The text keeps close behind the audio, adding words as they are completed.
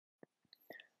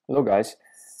Hello guys,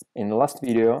 in the last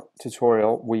video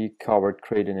tutorial we covered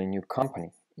creating a new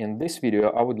company. In this video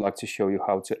I would like to show you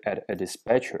how to add a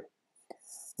dispatcher.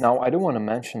 Now I do want to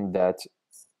mention that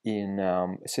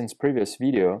since previous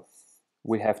video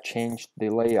we have changed the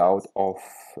layout of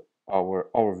our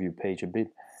overview page a bit.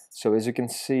 So as you can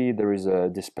see, there is a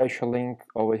dispatcher link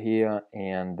over here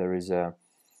and there is a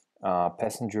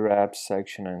passenger apps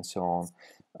section and so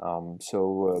on.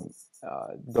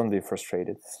 Don't be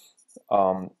frustrated.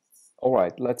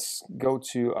 Alright, let's go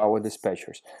to our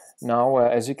dispatchers. Now,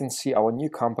 as you can see, our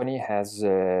new company has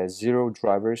 0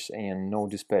 drivers and no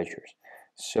dispatchers.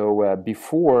 So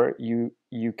before you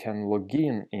can log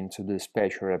in into the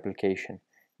dispatcher application,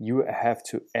 you have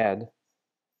to add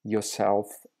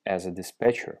yourself as a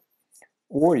dispatcher,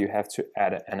 or you have to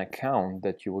add an account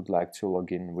that you would like to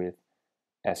log in with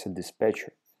as a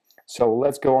dispatcher. So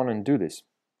let's go on and do this.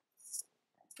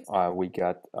 We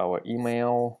got our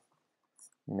email,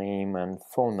 name and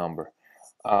phone number.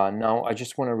 Now I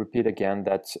just want to repeat again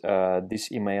that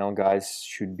this email, guys,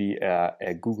 should be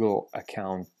a Google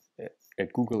account, a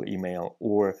Google email,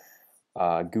 or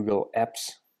Google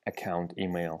Apps account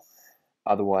email.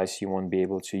 Otherwise you won't be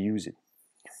able to use it.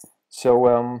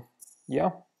 So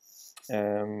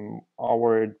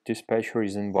our dispatcher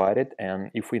is invited,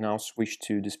 and if we now switch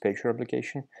to dispatcher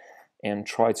application and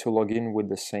try to log in with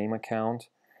the same account,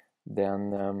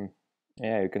 then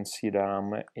yeah, you can see that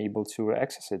I'm able to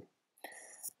access it,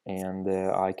 and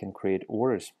I can create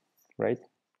orders, right?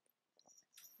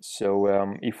 So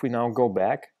if we now go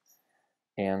back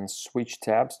and switch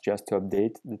tabs just to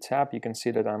update the tab, you can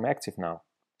see that I'm active now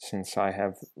since I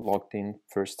have logged in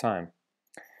first time.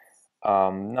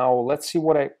 Now let's see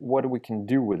what we can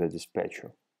do with the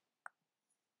dispatcher.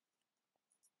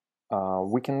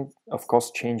 We can of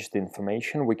course change the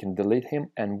information, we can delete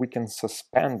him, and we can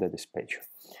suspend the dispatcher.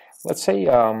 Let's say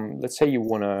you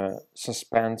want to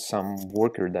suspend some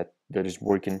worker that is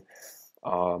working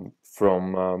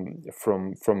from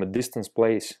a distance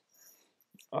place,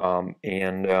 and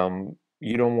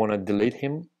you don't want to delete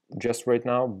him just right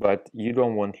now, but you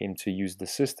don't want him to use the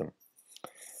system.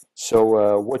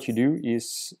 So what you do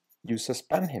is you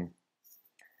suspend him.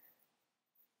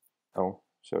 Oh,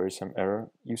 sorry, some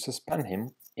error. You suspend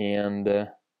him, and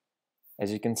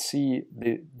as you can see,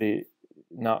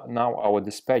 now our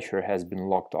dispatcher has been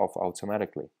locked off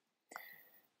automatically,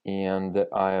 and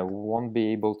I won't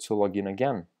be able to log in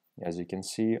again. As you can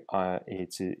see,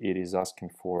 it is asking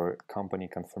for company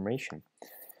confirmation.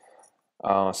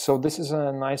 So this is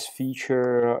a nice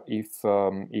feature if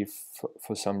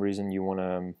for some reason you want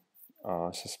to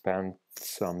suspend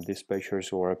some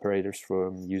dispatchers or operators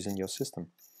from using your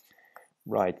system.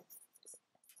 Right.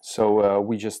 So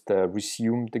we just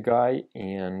resumed the guy,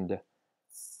 and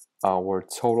our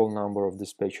total number of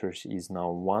dispatchers is now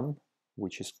 1,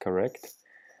 which is correct,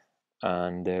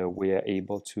 and we are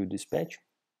able to dispatch.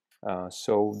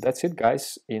 So that's it,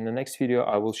 guys. In the next video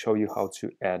I will show you how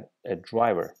to add a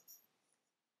driver.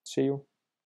 See you.